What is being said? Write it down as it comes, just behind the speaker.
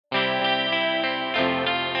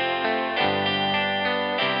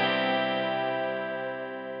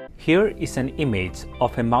Here is an image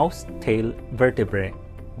of a mouse tail vertebrae.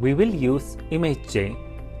 We will use ImageJ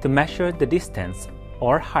to measure the distance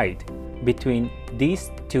or height between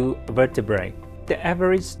these two vertebrae. The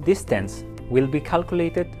average distance will be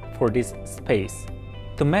calculated for this space.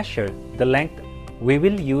 To measure the length, we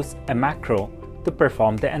will use a macro to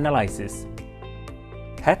perform the analysis.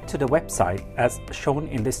 Head to the website as shown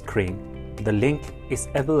in the screen. The link is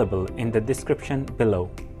available in the description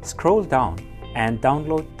below. Scroll down and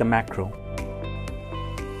download the macro.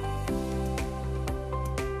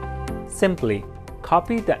 Simply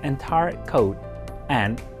copy the entire code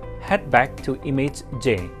and head back to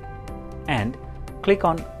ImageJ and click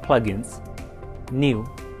on Plugins, New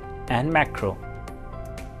and Macro.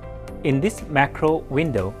 In this macro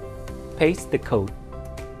window, paste the code.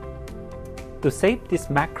 To save this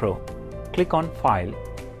macro, click on File,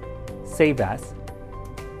 Save As,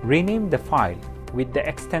 rename the file with the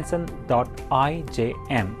extension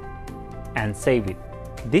 .ijm and save it.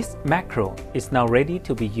 This macro is now ready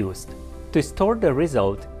to be used. To store the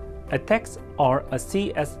result, a text or a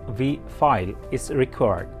CSV file is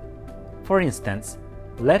required. For instance,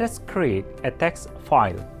 let us create a text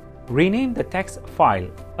file. Rename the text file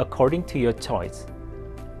according to your choice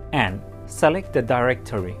and select the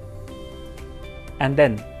directory, and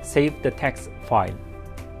then save the text file.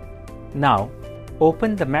 Now,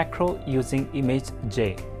 open the macro using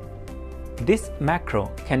ImageJ. This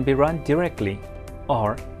macro can be run directly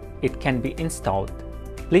or it can be installed.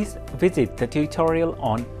 Please visit the tutorial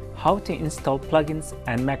on how to install plugins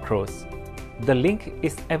and macros. The link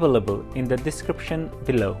is available in the description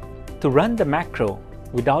below. To run the macro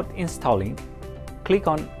without installing, click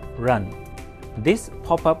on Run. This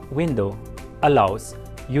pop-up window allows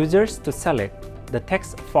users to select the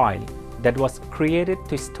text file that was created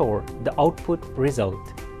to store the output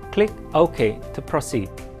result. Click OK to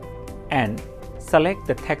proceed and select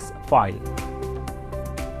the text file.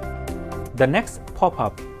 The next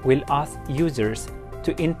pop-up will ask users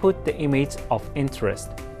to input the image of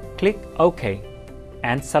interest. Click OK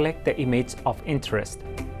and select the image of interest.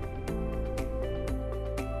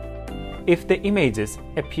 If the images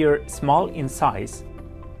appear small in size,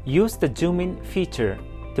 use the zoom in feature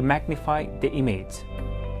to magnify the image.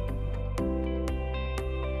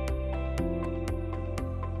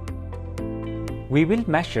 We will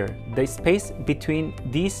measure the space between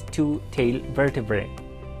these two tail vertebrae.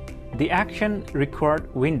 The action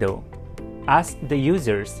required window asks the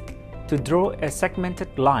users to draw a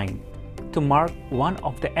segmented line to mark one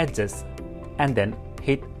of the edges and then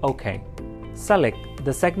hit OK. Select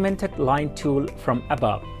the segmented line tool from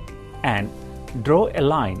above and draw a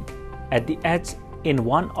line at the edge in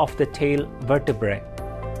one of the tail vertebrae.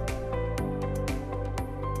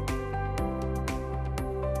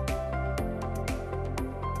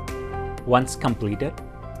 Once completed,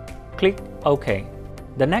 click OK.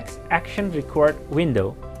 The next action required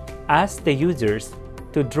window asks the users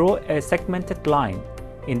to draw a segmented line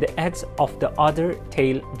in the edge of the other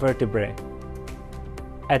tail vertebrae.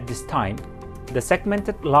 At this time, the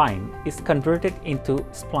segmented line is converted into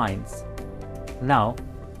splines. Now,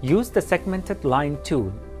 use the segmented line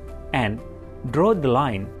tool and draw the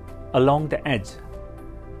line along the edge.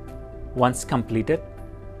 Once completed,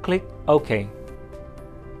 click OK.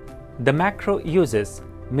 The macro uses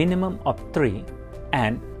minimum of 3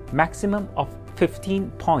 and maximum of 15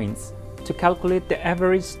 points to calculate the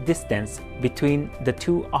average distance between the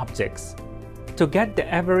two objects. To get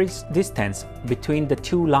the average distance between the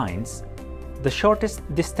two lines, the shortest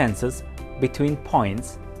distances between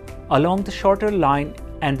points along the shorter line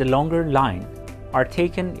and the longer line are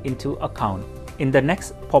taken into account. In the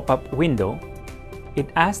next pop-up window, it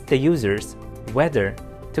asks the users whether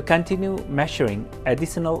to continue measuring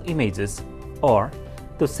additional images or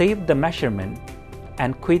to save the measurement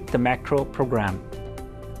and quit the macro program.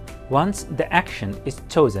 Once the action is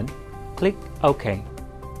chosen, click OK.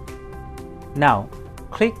 Now,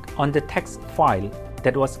 click on the text file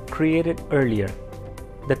that was created earlier.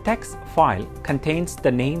 The text file contains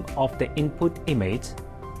the name of the input image,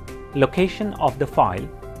 location of the file,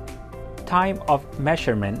 time of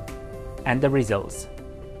measurement, and the results.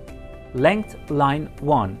 Length line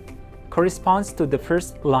 1 corresponds to the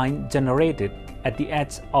first line generated at the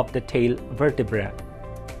edge of the tail vertebra.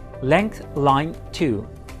 Length line 2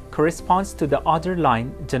 corresponds to the other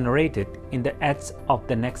line generated in the edge of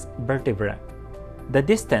the next vertebra. The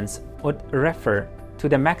distance would refer to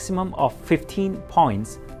the maximum of 15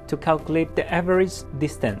 points to calculate the average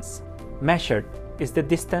distance. Measured is the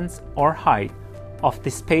distance or height of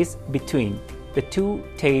the space between the two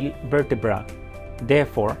tail vertebrae.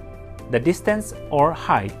 Therefore, the distance or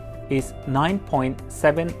height is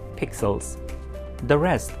 9.7 pixels. The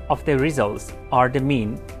rest of the results are the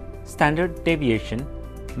mean, standard deviation,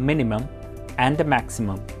 minimum, and the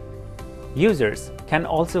maximum. Users can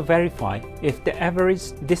also verify if the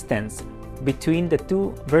average distance between the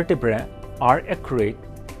two vertebrae are accurate.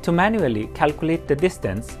 To manually calculate the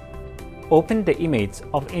distance, open the image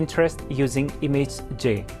of interest using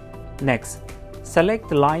ImageJ. Next, select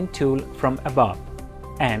the line tool from above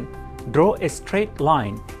and draw a straight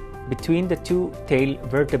line between the two tail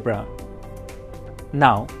vertebrae.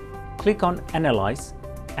 Now, click on Analyze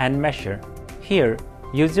and Measure. Here,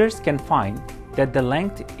 users can find that the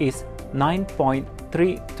length is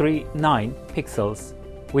 9.339 pixels,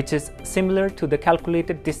 which is similar to the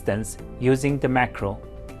calculated distance using the macro.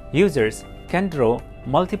 Users can draw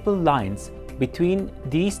multiple lines between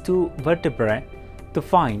these two vertebrae to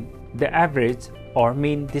find the average or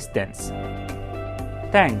mean distance.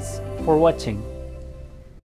 Thanks for watching.